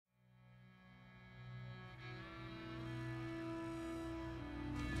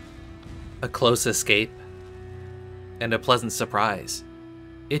A close escape, and a pleasant surprise.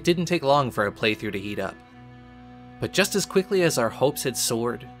 It didn't take long for our playthrough to heat up. But just as quickly as our hopes had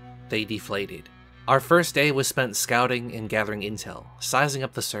soared, they deflated. Our first day was spent scouting and gathering intel, sizing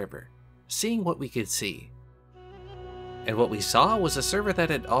up the server, seeing what we could see. And what we saw was a server that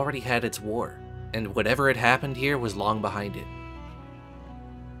had already had its war, and whatever had happened here was long behind it.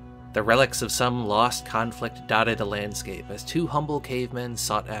 The relics of some lost conflict dotted the landscape as two humble cavemen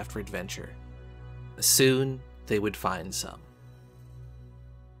sought after adventure. Soon, they would find some.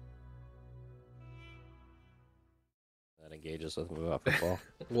 That engages with move up football.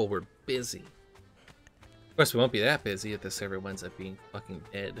 Well, we're busy. Of course, we won't be that busy if the server winds up being fucking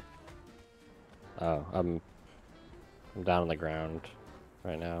dead. Oh, I'm down on the ground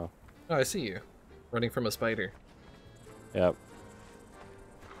right now. Oh, I see you. Running from a spider. Yep.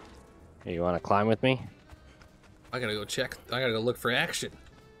 Hey, you want to climb with me? I gotta go check. I gotta go look for action.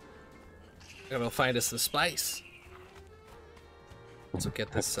 I gotta go find us some spice. So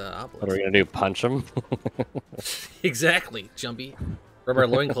get this obelisk. What are we gonna do? Punch him? Exactly, Jumpy. Rub our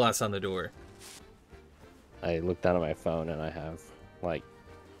loincloths on the door. I looked down at my phone and I have like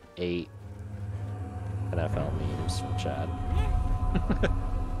 8 NFL memes from Chad.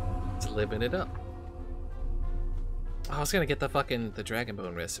 It's living it up. Oh, I was gonna get the dragon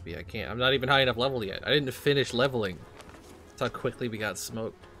bone recipe. I can't. I'm not even high enough level yet. I didn't finish leveling. That's how quickly we got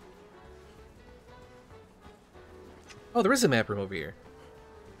smoked. Oh, there is a map room over here.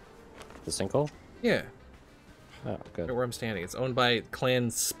 The sinkhole? Yeah. Oh, good. Where I'm standing. It's owned by Clan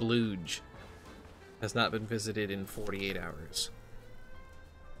Splooge. Has not been visited in 48 hours.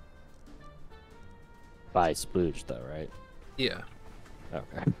 By Splooge, though, right? Yeah.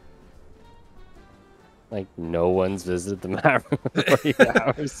 Okay. Like, no one's visited the map in 48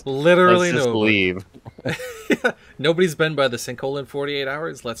 hours? Literally Let's just no. leave. Nobody's been by the sinkhole in 48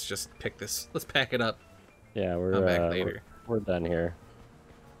 hours? Let's just pick this. Let's pack it up. Yeah, we're Come back later. We're done here.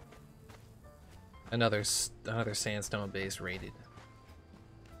 Another sandstone base raided.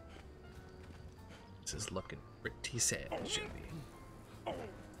 This is looking pretty sad, Jimmy.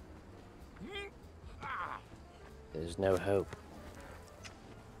 There's no hope.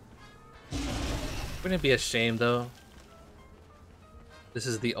 Wouldn't it be a shame, though? This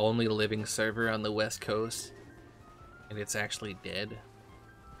is the only living server on the West Coast, and it's actually dead.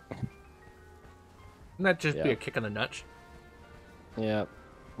 Wouldn't that just be a kick in the nuts? Yeah,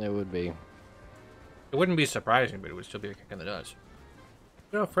 it would be. It wouldn't be surprising, but it would still be a kick in the nuts.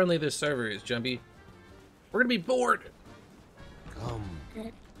 You know how friendly this server is, Jumpy. We're gonna be bored. Come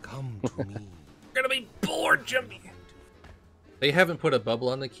to me. We're gonna be bored, Jumpy. They haven't put a bubble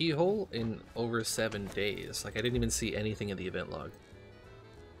on the keyhole in over 7 days. Like, I didn't even see anything in the event log.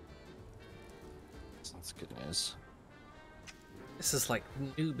 That's good news. This is like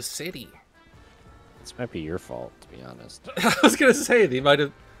Noob City. This might be your fault, to be honest. I was gonna say,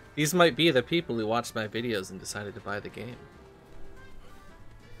 these might be the people who watched my videos and decided to buy the game.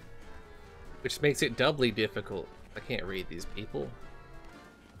 Which makes it doubly difficult. I can't read these people.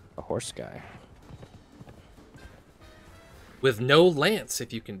 A horse guy. With no lance,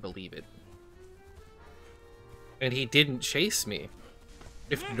 if you can believe it. And he didn't chase me.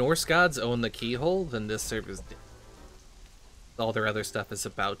 If Norse gods own the keyhole, then this server's dead. All their other stuff is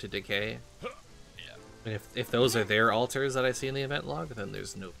about to decay. And if those are their altars that I see in the event log, then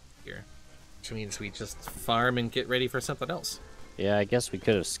there's no here. Which means we just farm and get ready for something else. Yeah, I guess we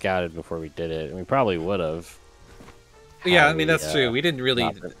could have scouted before we did it. And we probably would have. Yeah, I mean, that's true. We didn't really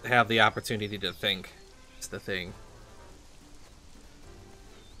have the opportunity to think. It's the thing.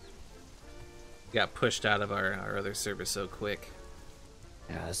 We got pushed out of our other server so quick.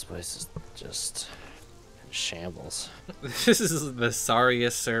 Yeah, this place is just in shambles. This is the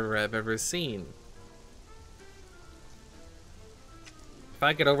sorriest server I've ever seen. If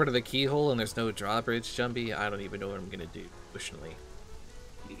I get over to the keyhole and there's no drawbridge, Jumpy, I don't even know what I'm gonna do, emotionally.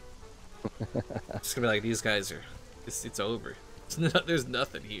 It's gonna be like, these guys are... It's over. There's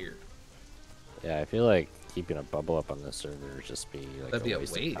nothing here. Yeah, I feel like keeping a bubble up on this server would just be like That'd be a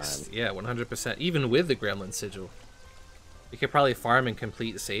waste. waste. Yeah, 100%. Even with the gremlin sigil. You could probably farm in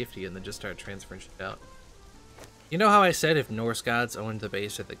complete safety and then just start transferring shit out. You know how I said if Norse gods owned the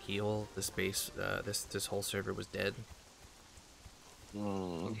base at the keyhole, this base, this whole server was dead?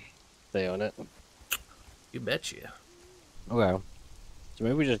 They own it. You betcha. Okay. So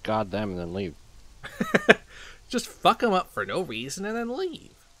maybe we just god them and then leave. Just fuck them up for no reason and then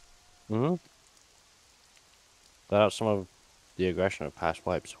leave. Mm-hmm. Let out some of the aggression of past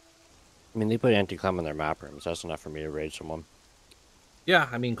wipes. I mean, they put anti-clam in their map rooms. That's enough for me to raid someone. Yeah,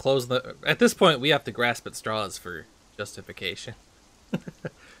 I mean, close the... At this point, we have to grasp at straws for justification.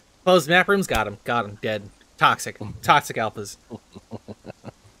 Closed map rooms, got him, dead. Toxic alphas.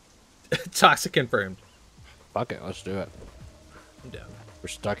 Toxic confirmed. Fuck it, let's do it. I'm down. We're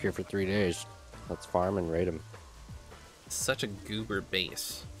stuck here for 3 days. Let's farm and raid them. Such a goober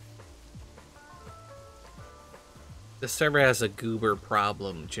base. This server has a goober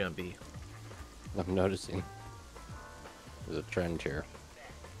problem, Jumpy. I'm noticing. There's a trend here.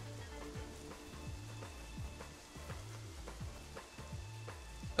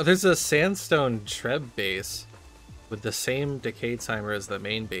 Oh, there's a sandstone Treb base with the same decay timer as the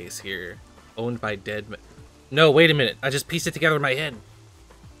main base here, owned by Deadman. No, wait a minute. I just pieced it together in my head.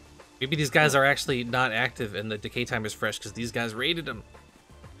 Maybe these guys are actually not active and the decay timer's fresh because these guys raided them.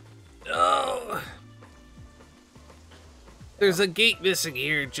 Oh! There's a gate missing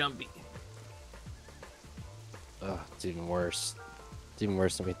here, Jumpy. Ugh, it's even worse. It's even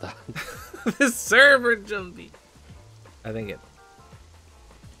worse than we thought. This server, Jumpy. I think it...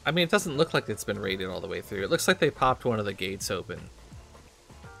 I mean, it doesn't look like it's been raided all the way through. It looks like they popped one of the gates open.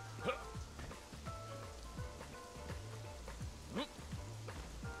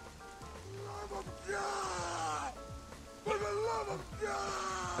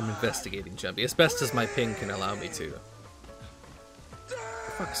 I'm investigating, Jumpy, as best as my ping can allow me to.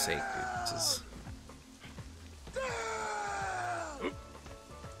 For fuck's sake, dude. This is...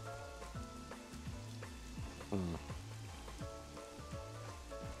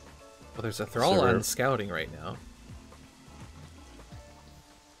 Well, there's a thrall on scouting right now.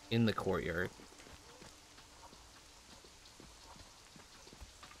 In the courtyard.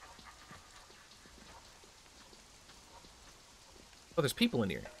 Oh, there's people in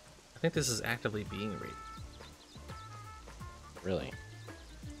here. I think this is actively being raided. Really?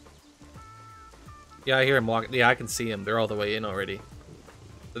 Yeah, I hear him walking. Yeah, I can see him. They're all the way in already.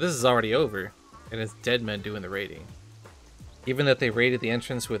 So this is already over. And it's dead men doing the raiding. Given that they raided the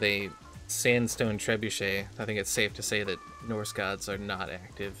entrance with a sandstone trebuchet, I think it's safe to say that Norse gods are not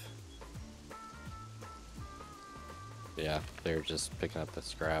active. Yeah, they're just picking up the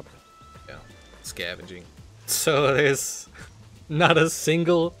scrap. Yeah, scavenging. So there's not a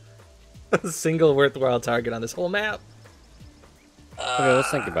single worthwhile target on this whole map. Okay,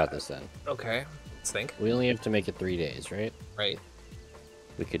 let's think about this then. Okay, let's think. We only have to make it 3 days, right? Right.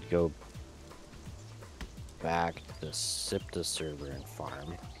 We could go back to the Sipta server and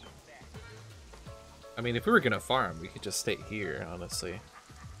farm. I mean, if we were gonna farm, we could just stay here, honestly.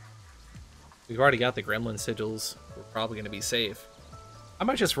 We've already got the gremlin sigils. We're probably gonna be safe. I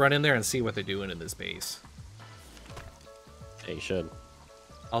might just run in there and see what they're doing in this base. Yeah, you should.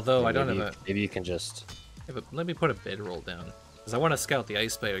 Although maybe I don't have a... Maybe you can just... Yeah, but let me put a bedroll down. Because I want to scout the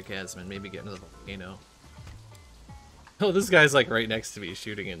ice spider chasm and maybe get into the volcano. Oh, this guy's like right next to me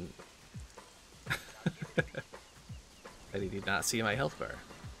shooting and... And he did not see my health bar.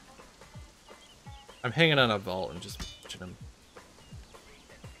 I'm hanging on a vault and just watching him.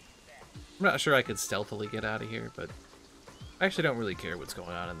 I'm not sure I could stealthily get out of here, but I actually don't really care what's going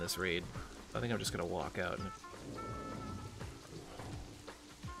on in this raid. I think I'm just gonna walk out and...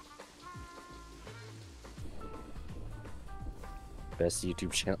 Best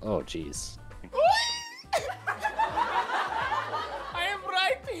YouTube channel. Oh, jeez. I am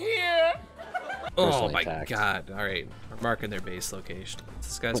right here. Oh my god. Alright, we're marking their base location.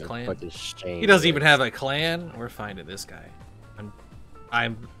 This guy's clan? He doesn't even have a clan? We're finding this guy.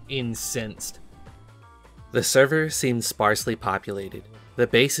 I'm incensed. The server seemed sparsely populated. The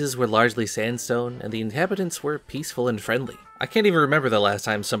bases were largely sandstone, and the inhabitants were peaceful and friendly. I can't even remember the last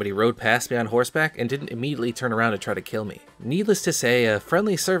time somebody rode past me on horseback and didn't immediately turn around to try to kill me. Needless to say, a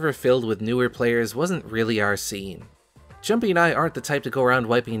friendly server filled with newer players wasn't really our scene. Jumpy and I aren't the type to go around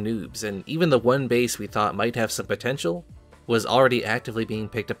wiping noobs, and even the one base we thought might have some potential was already actively being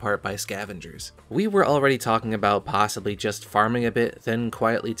picked apart by scavengers. We were already talking about possibly just farming a bit, then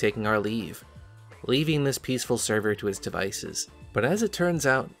quietly taking our leave, leaving this peaceful server to its devices. But as it turns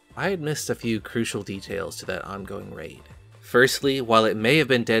out, I had missed a few crucial details to that ongoing raid. Firstly, while it may have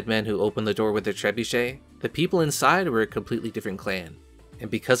been dead men who opened the door with their trebuchet, the people inside were a completely different clan. And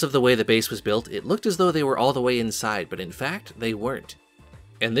because of the way the base was built, it looked as though they were all the way inside, but in fact, they weren't.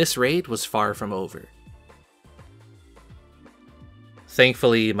 And this raid was far from over.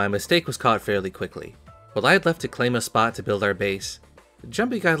 Thankfully, my mistake was caught fairly quickly. While I had left to claim a spot to build our base,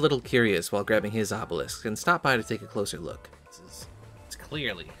 Jumpy got a little curious while grabbing his obelisk and stopped by to take a closer look. It's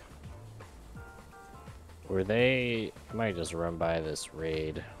clearly... Were they... I might just run by this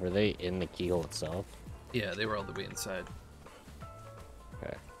raid. Were they in the keyhole itself? Yeah, they were all the way inside.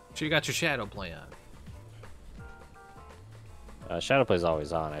 Okay. So you got your shadow play on. Shadow play's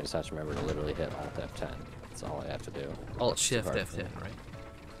always on. I just have to remember to literally hit Alt F10. That's all I have to do. Alt Shift F10, right?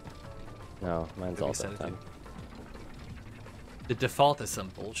 No, mine's What we also set it to. F10. The default is some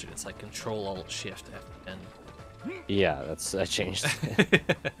bullshit. It's like Control Alt Shift F10. Yeah, I changed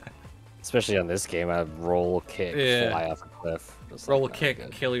it. Especially on this game, I roll, kick, Yeah. fly off a cliff. Just Roll a like, kick,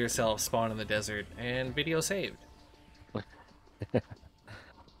 good. kill yourself, spawn in the desert, and video saved. Yeah,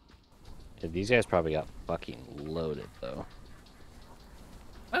 these guys probably got fucking loaded though.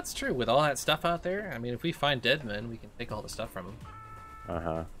 That's true. With all that stuff out there, I mean, if we find dead men, we can take all the stuff from them.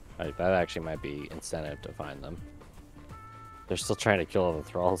 Uh-huh. That actually might be incentive to find them. They're still trying to kill all the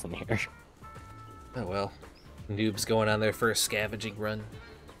thralls in here. Oh well. Noobs going on their first scavenging run.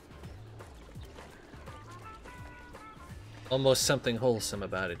 Almost something wholesome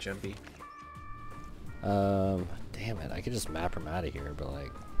about it, Jumpy. Damn it, I could just map them out of here, but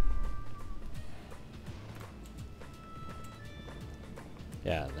like...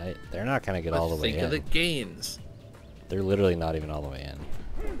 Yeah, they're not gonna get all the way in. Think of the gains. They're literally not even all the way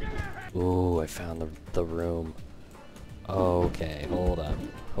in. Ooh, I found the room. Okay, hold up.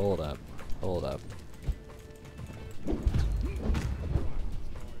 Hold up. Hold up.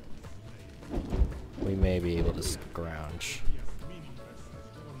 We may be able to scrounge.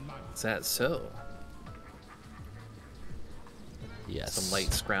 Is that so? Yes. Some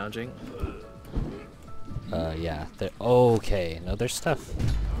light scrounging. Yeah. Okay. No, there's stuff.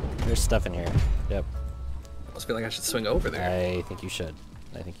 There's stuff in here. Yep. I almost feel like I should swing over there. I think you should.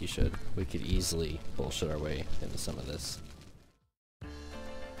 I think you should. We could easily bullshit our way into some of this.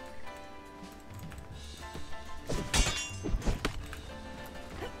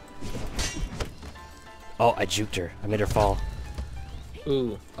 Oh, I juked her. I made her fall.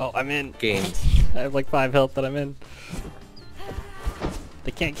 Ooh, Oh, I'm in. gained. I have like 5 health that I'm in.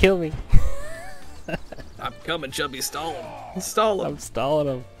 They can't kill me. I'm coming, Chubby. Stall him. Stall him. I'm stalling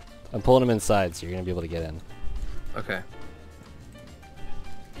them. I'm pulling them inside, so you're gonna be able to get in. Okay.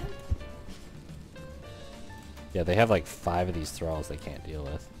 Yeah, they have like 5 of these thralls they can't deal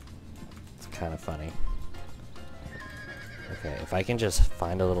with. It's kind of funny. Okay, if I can just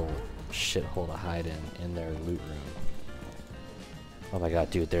find a little shithole to hide in their loot room. Oh my god,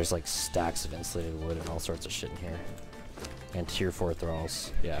 dude, there's like stacks of insulated wood and all sorts of shit in here. And tier 4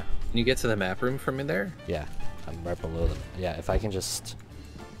 thralls. Yeah, Can you get to the map room from in there? yeah. I'm right below them. Yeah, if I can just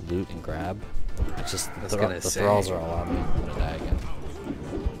loot and grab. It's just I was the gonna thralls say. are all on me. I'm gonna die again.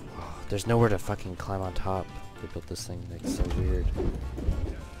 There's nowhere to fucking climb on top. They built this thing like so weird.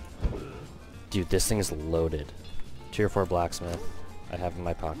 Dude, this thing is loaded. Tier 4 blacksmith. I have in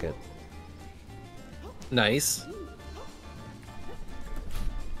my pocket. Nice.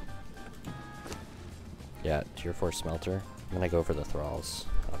 Yeah, tier 4 smelter. I'm gonna go for the thralls,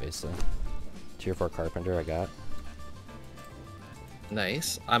 obviously. Tier 4 carpenter I got.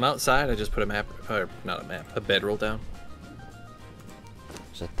 Nice. I'm outside. I just put a map, or not a map, a bedroll down.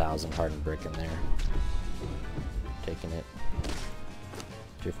 There's 1,000 hardened brick in there. Taking it.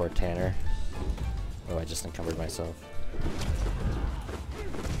 Tier 4 tanner. Oh, I just encumbered myself.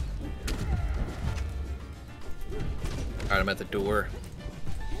 Alright, I'm at the door.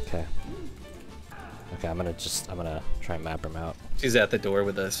 Okay. Okay, I'm gonna try and map them out. She's at the door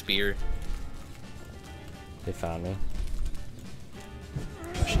with a spear. They found me.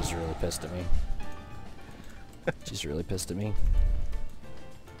 Oh, she's really pissed at me. She's really pissed at me.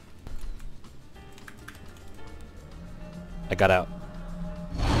 I got out.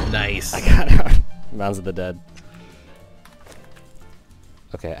 Nice. I got out. Mounds of the Dead.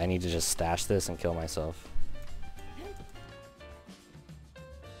 Okay, I need to just stash this and kill myself.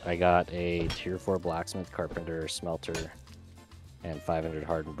 I got a tier 4 blacksmith, carpenter, smelter, and 500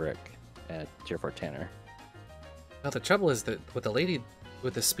 hardened brick, and a tier 4 tanner. Now the trouble is that with the lady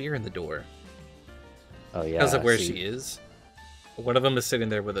with the spear in the door, Oh yeah. because of where see- she is, one of them is sitting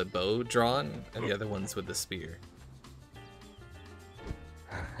there with a bow drawn, and the other one's with the spear.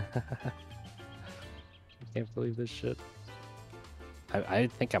 I can't believe this shit. I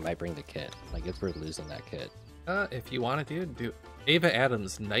think I might bring the kit. Like, it's worth losing that kit. If you want to, do Ava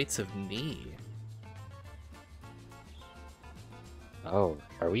Adams, Knights of Knee. Oh,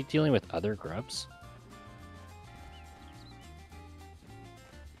 are we dealing with other grubs?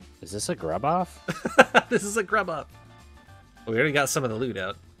 Is this a grub off? This is a grub up. We already got some of the loot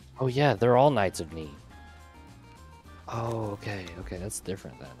out. Oh yeah, they're all Knights of Knee. Oh, okay, okay, that's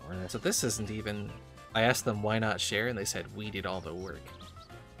different then. So this isn't even... I asked them why not share, and they said we did all the work.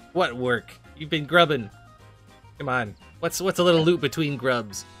 What work? You've been grubbing. Come on. What's a little loot between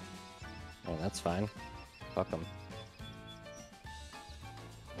grubs? Oh, that's fine. Fuck them.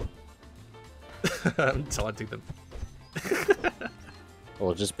 I'm taunting them.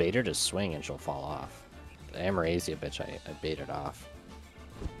 Well, just bait her to swing and she'll fall off. The Amarasia bitch, I baited off.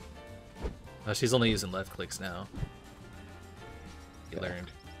 She's only using left clicks now. He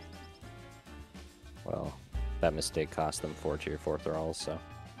learned. Well, that mistake cost them 4 tier 4 thralls, so.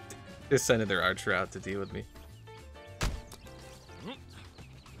 They're sending their archer out to deal with me.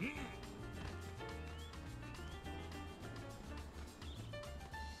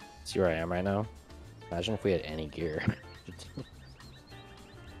 See where I am right now? Imagine if we had any gear.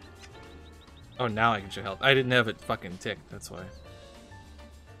 Oh, now I can show health. I didn't have it fucking ticked, that's why.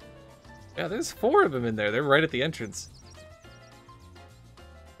 Yeah, there's 4 of them in there. They're right at the entrance.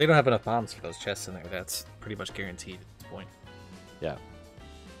 They don't have enough bombs for those chests in there. That's pretty much guaranteed at this point. Yeah.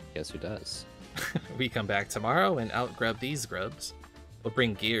 Guess who does? We come back tomorrow and out-grub these grubs. We'll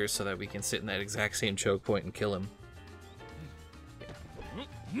bring gear so that we can sit in that exact same choke point and kill him.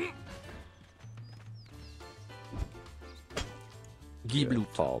 Give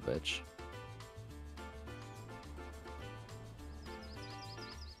loot fall, bitch.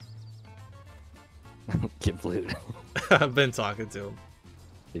 Give loot. I've been talking to him.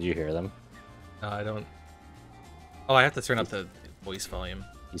 Did you hear them? No, I don't. Oh, I have to turn up the voice volume.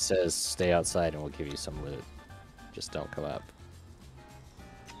 He says, stay outside and we'll give you some loot. Just don't come up.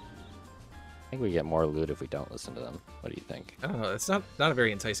 I think we get more loot if we don't listen to them. What do you think? I don't know. It's not a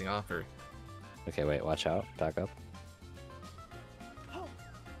very enticing offer. Okay, wait, watch out. Back up.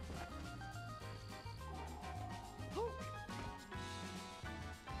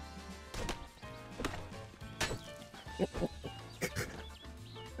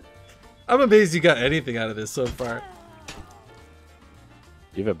 I'm amazed you got anything out of this so far.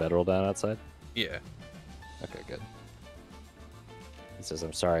 You have a bedroll down outside? Yeah. Okay, good. He says,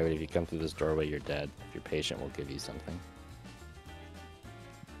 I'm sorry, but if you come through this doorway, you're dead. If you're patient, we'll give you something.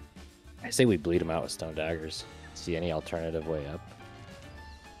 I say we bleed him out with stone daggers. See any alternative way up?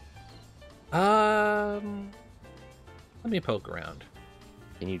 Let me poke around.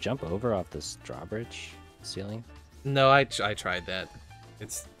 Can you jump over off this drawbridge ceiling? No, I tried that.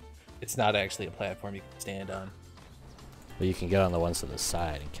 It's not actually a platform you can stand on. But you can get on the ones to the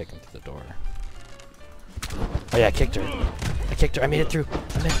side and kick him through the door. Oh yeah, I kicked her. I kicked her. I made it through.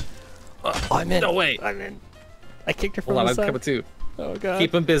 I'm in. Oh, I'm in. No way. I'm in. I kicked her from Hold on, the I'm side. coming too. Oh god.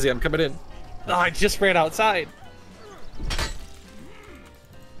 Keep him busy. I'm coming in. Oh, I just ran outside.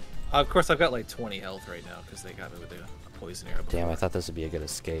 Of course, I've got like 20 health right now because they got me with a poison arrow. Damn, I thought this would be a good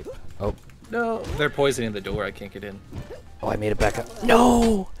escape. Oh. No, they're poisoning the door. I can't get in. Oh, I made it back up.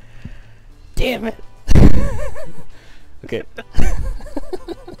 No! Damn it. Okay.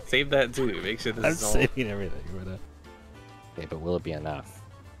 Save that too. Make sure this I'm is all. saving everything. Okay, but will it be enough?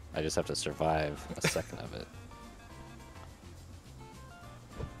 I just have to survive a second of it.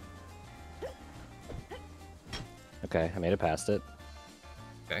 Okay, I made it past it.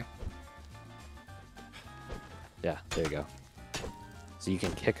 Okay. Yeah, there you go. So you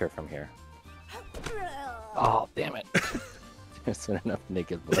can kick her from here. Oh, damn it. There's been enough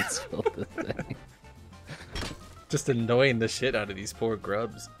naked blood spilled this thing. Just annoying the shit out of these poor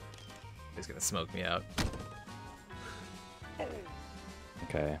grubs. He's gonna smoke me out.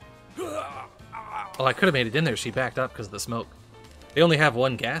 Okay. Oh, I could have made it in there. She backed up because of the smoke. They only have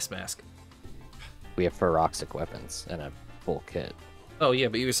one gas mask. We have pyroxic weapons and a full kit. Oh yeah,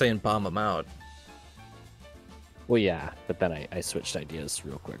 but you were saying bomb them out. Well, yeah, but then I switched ideas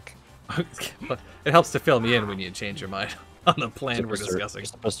real quick. It helps to fill me in when you change your mind on the plan we're discussing. You're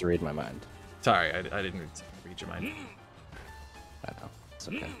supposed to read my mind. Sorry, I didn't read your mind. I know. It's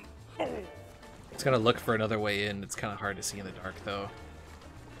okay. It's gonna look for another way in. It's kind of hard to see in the dark, though.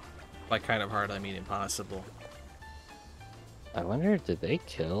 By kind of hard, I mean impossible. I wonder, did they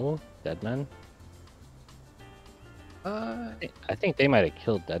kill Deadmen? I think they might have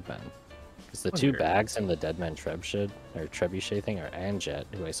killed Deadmen. Because the two bags in the Deadman trebuchet thing are Anjet,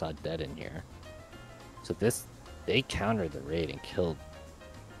 who I saw dead in here. So they countered the raid and killed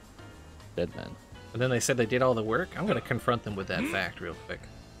Deadmen. And then they said they did all the work? I'm gonna confront them with that fact real quick.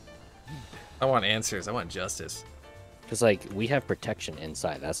 I want answers. I want justice. Because, like, we have protection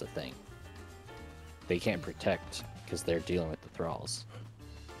inside. That's the thing. They can't protect because they're dealing with the thralls.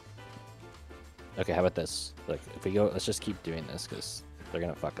 Okay, how about this? Look, if we go, let's just keep doing this because they're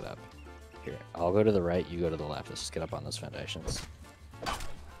gonna fuck it up. Here, I'll go to the right, you go to the left. Let's just get up on those foundations.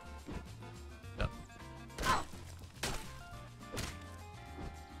 Yep.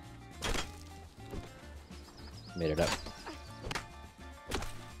 Made it up.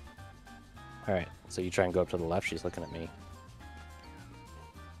 Alright, so you try and go up to the left, she's looking at me.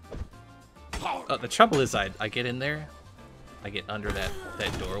 Oh, the trouble is I get in there, I get under that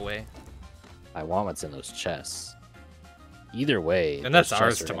doorway. I want what's in those chests. Either way, And that's those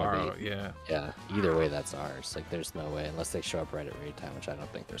ours chests are gonna tomorrow, be- yeah. Yeah, either way, that's ours. Like, there's no way, unless they show up right at raid time, which I don't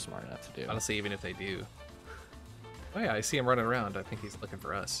think they're smart enough to do. Honestly, even if they do. Oh yeah, I see him running around. I think he's looking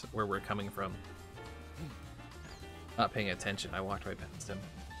for us, where we're coming from. Not paying attention. I walked right past him.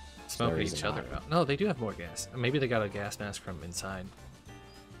 Smoking reason each other not. out. No, they do have more gas. Maybe they got a gas mask from inside.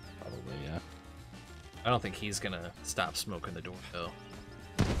 Probably, yeah. I don't think he's gonna stop smoking the door, though.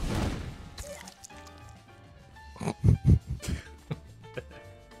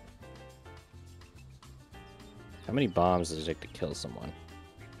 How many bombs does it take to kill someone?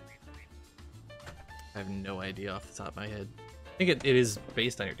 I have no idea off the top of my head. I think it is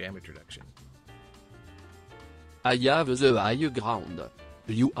based on your damage reduction. I have the high ground.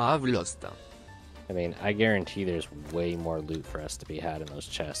 You have lost. I mean, I guarantee there's way more loot for us to be had in those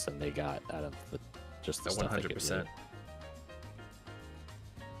chests than they got out of just the stuff they could 100%. loot.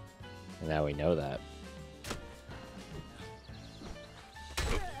 And now we know that.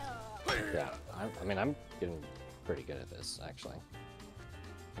 Yeah, I mean, I'm getting pretty good at this, actually.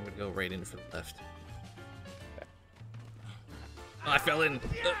 I'm gonna go right in for the left. Okay. Oh, I fell in.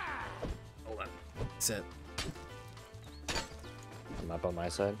 Hold on. Set. I'm up on my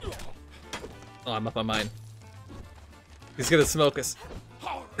side. Oh, I'm up on mine. He's gonna smoke us.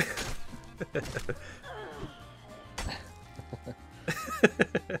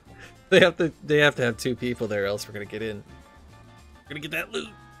 They have to have two people there, else we're gonna get in. We're gonna get that loot.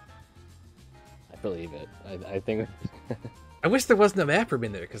 I believe it. I think... I wish there wasn't a map room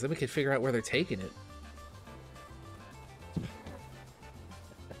in there, because then we could figure out where they're taking it.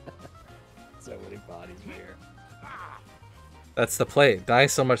 So many bodies here. That's the play. Die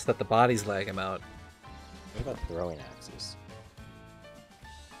so much that the bodies lag him out. What about throwing axes?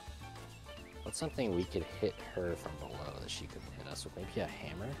 What's something we could hit her from below that she couldn't hit us with? Maybe a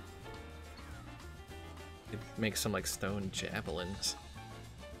hammer? Could make some like stone javelins.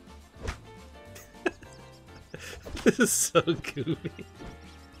 This is so goofy.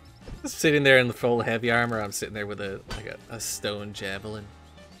 Sitting there in the full heavy armor, I'm sitting there with a stone javelin.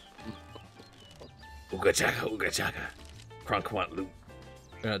 Ooga chaka, ooga chaka. Crunk want loot.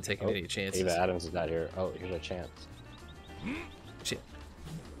 We're not taking any chances. Ava Adams is not here. Oh, here's a chance. Shit.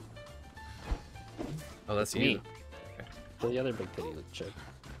 Oh, that's Me. you. Okay. Kill the other big titty chick.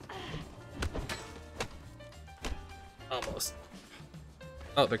 Almost.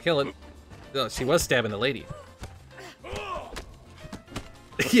 Oh, they're killing. Oh, she was stabbing the lady.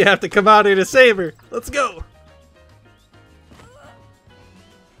 You have to come out here to save her. Let's go.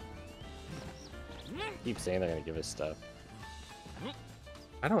 Keep saying they're gonna give us stuff.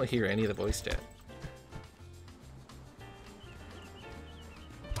 I don't hear any of the voice chat.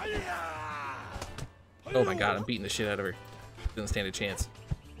 Oh my god, I'm beating the shit out of her. Doesn't stand a chance.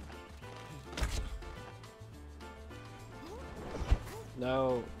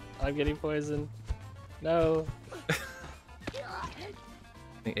 No, I'm getting poisoned. No.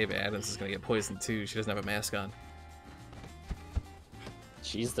 I think Ava Adams is gonna get poisoned too. She doesn't have a mask on.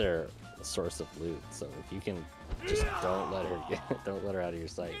 She's their source of loot, so if you can just don't let her out of your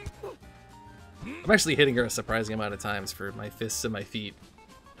sight. I'm actually hitting her a surprising amount of times for my fists and my feet.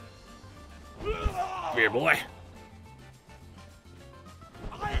 Come here, boy.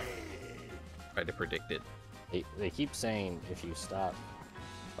 Tried to predict it. They keep saying if you stop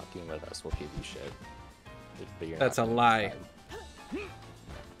fucking with us, we'll give you shit. But you're That's not a gonna lie. decide.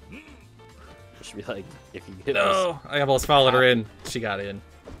 It should be like, if you give us... No, I almost followed her in. She got in.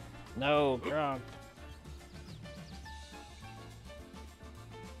 No, Gronk.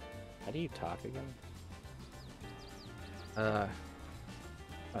 How do you talk again? I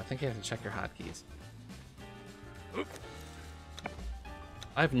think you have to check your hotkeys.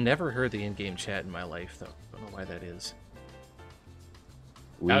 I've never heard the in-game chat in my life, though. Don't know why that is.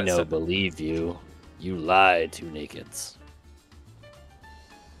 We know, believe you. You lied to nakeds.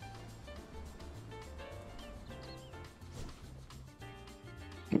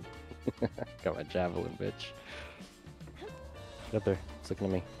 Got my javelin, bitch. Get up there. It's looking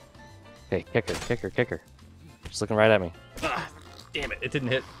at me. Hey, kick her, kick her, kick her. She's looking right at me. Ah, damn it, it didn't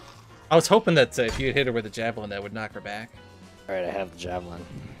hit. I was hoping that if you hit her with a javelin, that would knock her back. Alright, I have the javelin.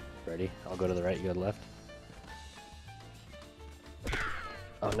 Ready? I'll go to the right, you go to the left.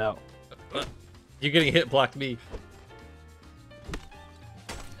 Oh no. You getting hit blocked me.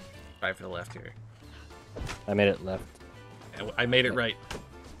 Try for the left here. I made it left. I made it right.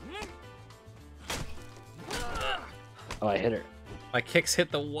 Oh, I hit her. My kicks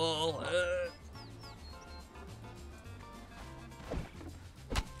hit the wall.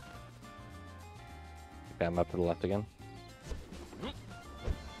 Okay, I'm up to the left again.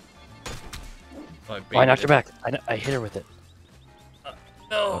 Oh, I knocked her back. I hit her with it.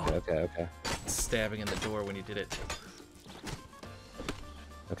 No. Okay. Stabbing in the door when you did it.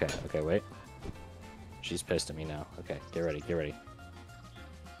 Okay, wait. She's pissed at me now. Okay, get ready.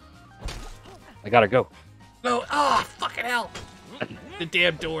 I gotta go. No, fucking hell. The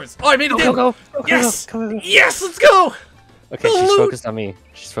damn doors. Oh, I made it down. Go. Yes! Go. Yes, let's go! Okay, The she's loot! focused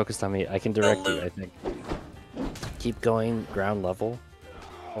on me. I can direct you, I think. Keep going, ground level.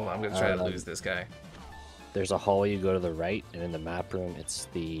 Hold on, I'm gonna try to lose this guy. There's a hallway you go to the right, and in the map room, it's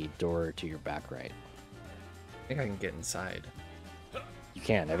the door to your back right. I think I can get inside. You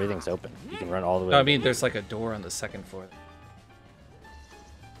can, everything's open. You can run all the way. No, I mean, there's like a door on the second floor.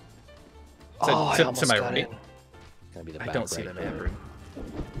 To my right? Gonna be the I back don't see right the map door. room.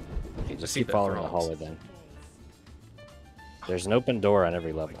 Okay, just see keep the following the thralls. hallway then. There's an open door on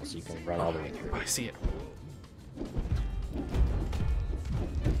every level, so you can run all the way through. Oh, I see it.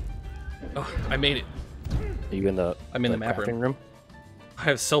 Oh, I made it. Are you in the? I'm in the map crafting room. I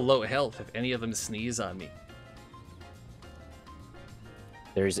have so low health if any of them sneeze on me.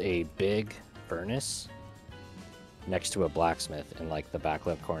 There's a big furnace next to a blacksmith in like the back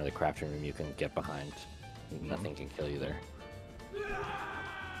left corner of the crafting room. You can get behind. Nothing can kill you there.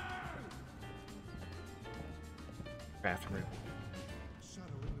 Crafting room.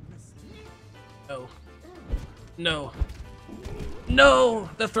 No. No. No!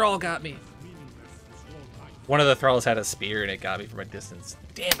 The thrall got me. One of the thralls had a spear and it got me from a distance.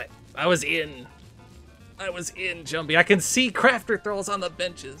 Damn it. I was in, Jumpy. I can see crafter thralls on the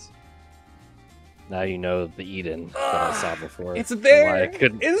benches. Now you know the Eden that I saw before. It's there. Why I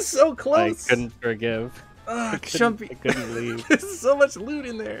couldn't, It's so close. I couldn't forgive. Jumpy. I couldn't leave. There's so much loot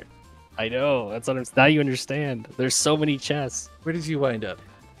in there. I know. That's what I'm. Now you understand. There's so many chests. Where did you wind up?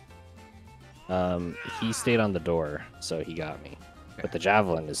 He stayed on the door, so he got me. Okay. But the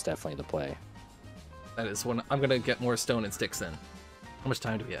javelin is definitely the play. That is one. I'm gonna get more stone and sticks then. How much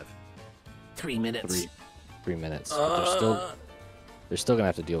time do we have? 3 minutes. 3 minutes. But they're still gonna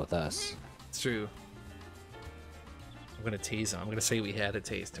have to deal with us. It's true. I'm gonna tease them. I'm gonna say we had a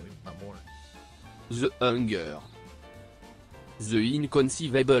taste and we want more. The hunger. The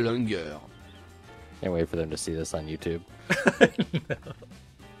inconceivable hunger. Can't wait for them to see this on YouTube. No.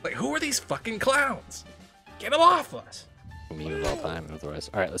 Like, who are these fucking clowns? Get them off us! Meme of all time, otherwise.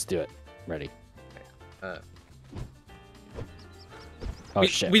 All right, let's do it. Ready. Oh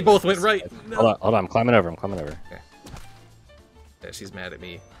shit! We both went right. No. Hold on. I'm climbing over. Okay. Yeah, she's mad at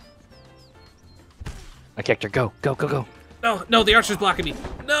me. I kicked her. Go. No, the archer's blocking me.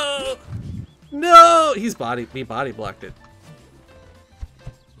 No, he body blocked it.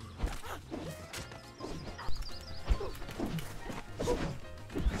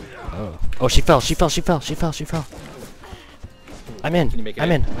 Oh, she fell. I'm in. Can you make it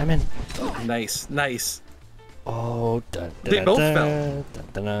I'm in. Nice. Oh, They both fell.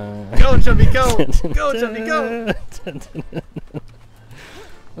 fell. Go, Jumpy, go! Go, Jumpy, go!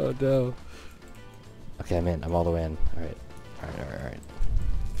 Oh no. Okay, I'm in. I'm all the way in. All right.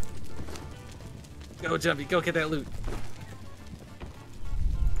 Go, Jumpy, go get that loot.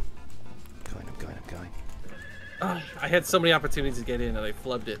 I'm going. I had so many opportunities to get in and I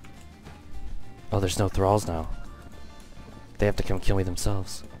flubbed it. Oh, there's no thralls now. They have to come kill me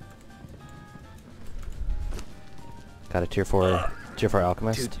themselves. Got a tier 4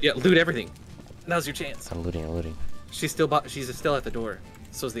 alchemist. Dude, yeah, loot everything. Now's your chance. I'm looting. She's still at the door.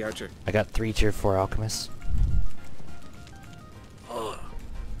 So's the archer. I got 3 tier 4 alchemists.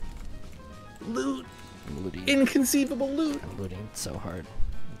 Loot. I'm looting. Inconceivable loot. I'm looting so hard.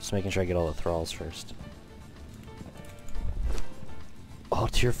 Just making sure I get all the thralls first. Oh,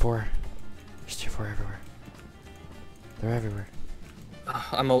 tier 4. There's tier 4 everywhere. They're everywhere.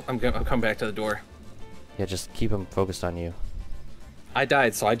 I'm coming back to the door. Yeah, just keep them focused on you. I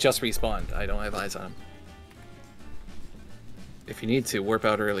died, so I just respawned. I don't have eyes on him. If you need to, warp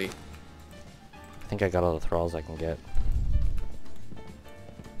out early. I think I got all the thralls I can get.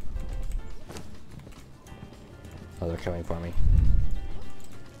 Oh, they're coming for me.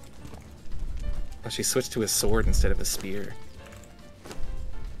 Oh, she switched to a sword instead of a spear.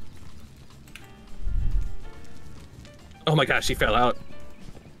 Oh my gosh, she fell out.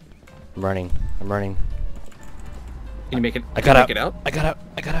 I'm running. Can you make it? I got out. Make it out? I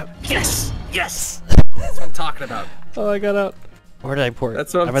got out. Yes! That's what I'm talking about. Oh, I got out. Where did I port?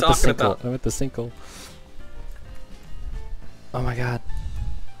 That's what I'm at the talking sinkhole. about. I'm at the sinkhole. Oh my god.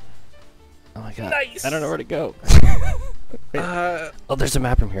 Nice! I don't know where to go. Uh, Oh, there's a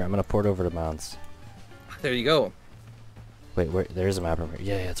map room here. I'm gonna port over to mounds. there you go. Wait, where? There is a map room here.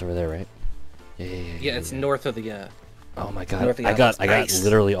 Yeah, it's over there, right? Yeah. Yeah, it's north of the. Oh my god. north of the I got Nice.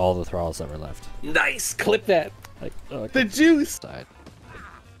 literally all the thralls that were left. Nice! Clip that. Like, oh, The juice! died.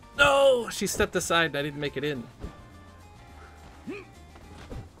 No! She stepped aside and I didn't make it in.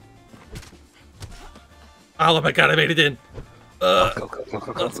 Oh my god, I made it in! Go.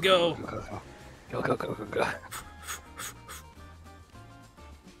 Let's go! Go. I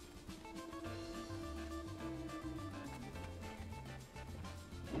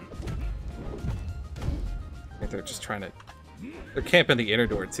think they're just trying to... They're camping the inner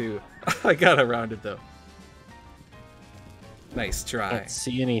door too. I got around it though. Nice try. I can't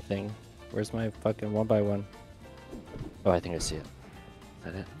see anything. Where's my fucking 1x1? Oh, I think I see it. Is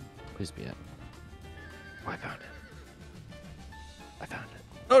that it? Please be it. Oh, I found it.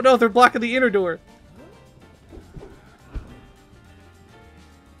 Oh no, they're blocking the inner door!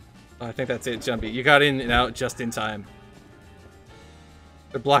 Oh, I think that's it, Jumpy. You got in and out just in time.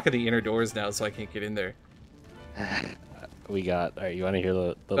 They're blocking the inner doors now, so I can't get in there. We got... Alright, you want to hear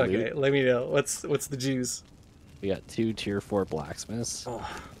the Okay, loot? let me know. What's the juice? We got 2 tier 4 blacksmiths,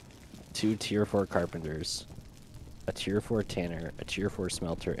 2 tier 4 carpenters, a tier 4 tanner, a tier 4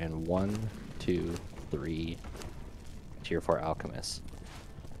 smelter, and 1, 2, 3 tier 4 alchemists.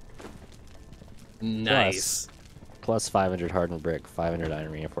 Nice. Plus 500 hardened brick, 500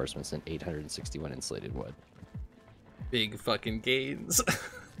 iron reinforcements, and 861 insulated wood. Big fucking gains.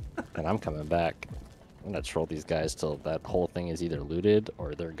 And I'm coming back. I'm gonna troll these guys till that whole thing is either looted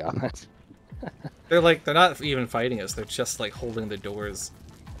or they're gone. They're not even fighting us. They're just like holding the doors.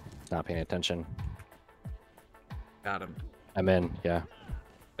 Not paying attention. Got him. I'm in, yeah.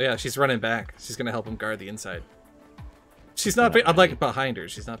 Oh, yeah, she's running back. She's gonna help him guard the inside. She's not. I'm like behind her.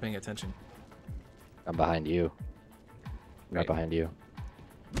 She's not paying attention. I'm behind you. I'm not behind you.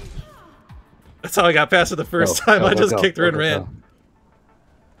 That's how I got past it the first time. I just kicked her and ran.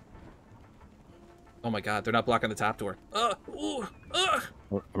 Oh my god, they're not blocking the top door. I'm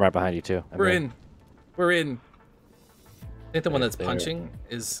right behind you too. We're in. I think the one that's punching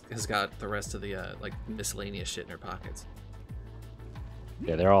has got the rest of the like miscellaneous shit in her pockets.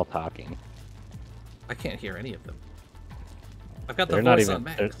 Yeah, they're all talking. I can't hear any of them. I've got the voice on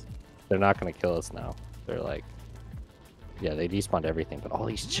max. They're not gonna kill us now. They're like, yeah, they despawned everything, but all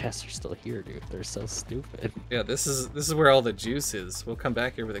these chests are still here, dude. They're so stupid. Yeah, this is where all the juice is. We'll come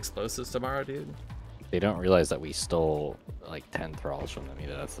back here with explosives tomorrow, dude. They don't realize that we stole like 10 thralls from them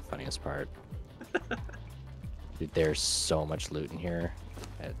either. That's the funniest part. Dude, there's so much loot in here.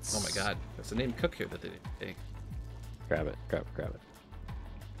 It's... Oh my god, there's a named cook here that they didn't take. Grab it.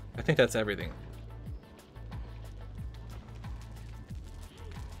 I think that's everything.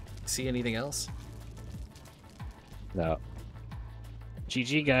 See anything else? No.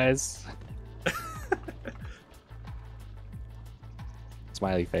 GG, guys.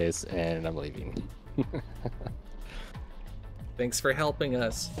 Smiley face, and I'm leaving. Thanks for helping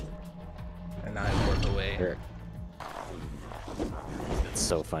us. And I work away. Sure. It's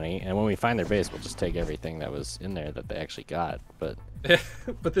so funny. And when we find their base, we'll just take everything that was in there that they actually got. But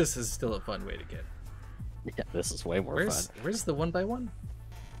but this is still a fun way to get. Yeah, this is way more fun. Where's the 1x1?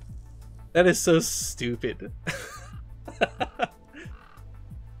 That is so stupid.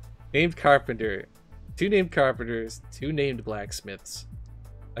 Named carpenter, 2 named carpenters, 2 named blacksmiths,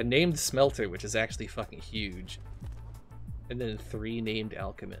 a named smelter, which is actually fucking huge, and then 3 named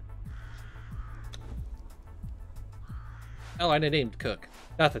alchemists. Oh, and a named cook.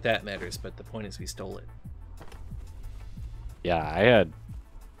 Not that that matters, but the point is we stole it. Yeah, I had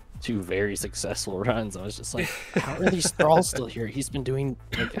 2 very successful runs. I was just like, how are these thralls still here? He's been doing,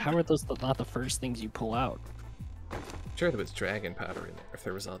 like, how are those not the first things you pull out? Sure, there was dragon powder in there if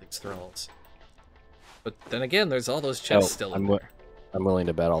there was all these thralls. But then again, there's all those chests still in there. I'm willing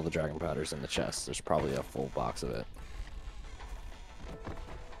to bet all the dragon powder's in the chest. There's probably a full box of it.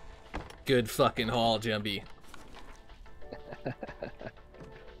 Good fucking haul, Jumpy.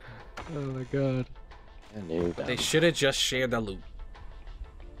 Oh my god. I knew that. They should have just shared the loot.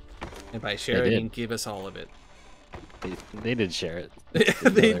 And by share, I mean give us all of it. They did share it.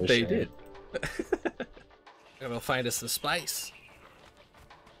 they did. It'll find us some spice.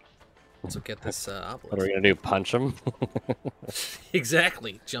 So get this obelisk. What are we gonna do? Punch them?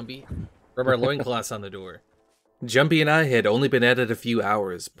 Exactly, Jumpy. From our loincloths on the door. Jumpy and I had only been at it a few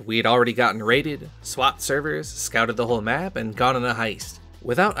hours, but we had already gotten raided, swapped servers, scouted the whole map, and gone on a heist,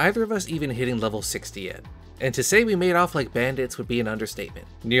 without either of us even hitting level 60 yet. And to say we made off like bandits would be an understatement.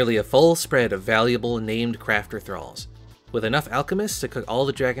 Nearly a full spread of valuable named crafter thralls, with enough alchemists to cook all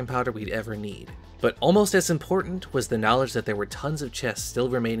the dragon powder we'd ever need. But almost as important was the knowledge that there were tons of chests still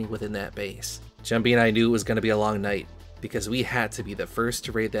remaining within that base. Jumpy and I knew it was going to be a long night, because we had to be the first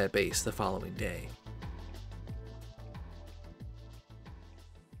to raid that base the following day.